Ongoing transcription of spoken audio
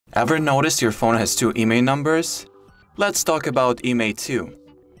Ever noticed your phone has two IMEI numbers? Let's talk about IMEI2,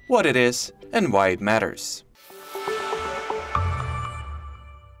 what it is and why it matters.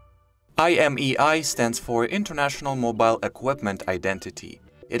 IMEI stands for International Mobile Equipment Identity.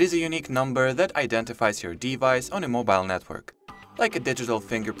 It is a unique number that identifies your device on a mobile network, like a digital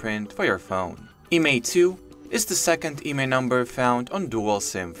fingerprint for your phone. IMEI2 is the second IMEI number found on dual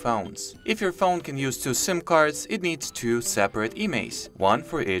SIM phones. If your phone can use two SIM cards, it needs two separate IMEIs, one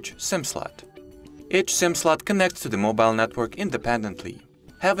for each SIM slot. Each SIM slot connects to the mobile network independently.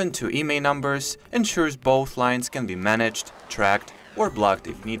 Having two IMEI numbers ensures both lines can be managed, tracked, or blocked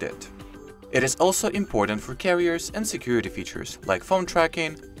if needed. It is also important for carriers and security features like phone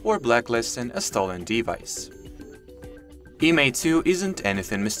tracking or blacklisting a stolen device. IMEI2 isn't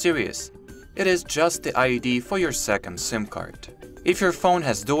anything mysterious. It is just the ID for your second SIM card. If your phone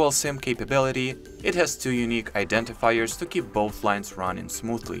has dual SIM capability, it has two unique identifiers to keep both lines running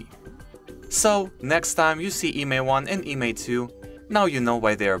smoothly. So, next time you see IMEI1 and IMEI2, now you know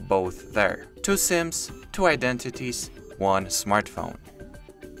why they are both there. Two SIMs, two identities, one smartphone.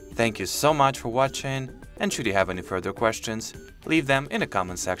 Thank you so much for watching, and should you have any further questions, leave them in the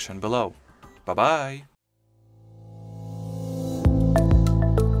comment section below. Bye-bye!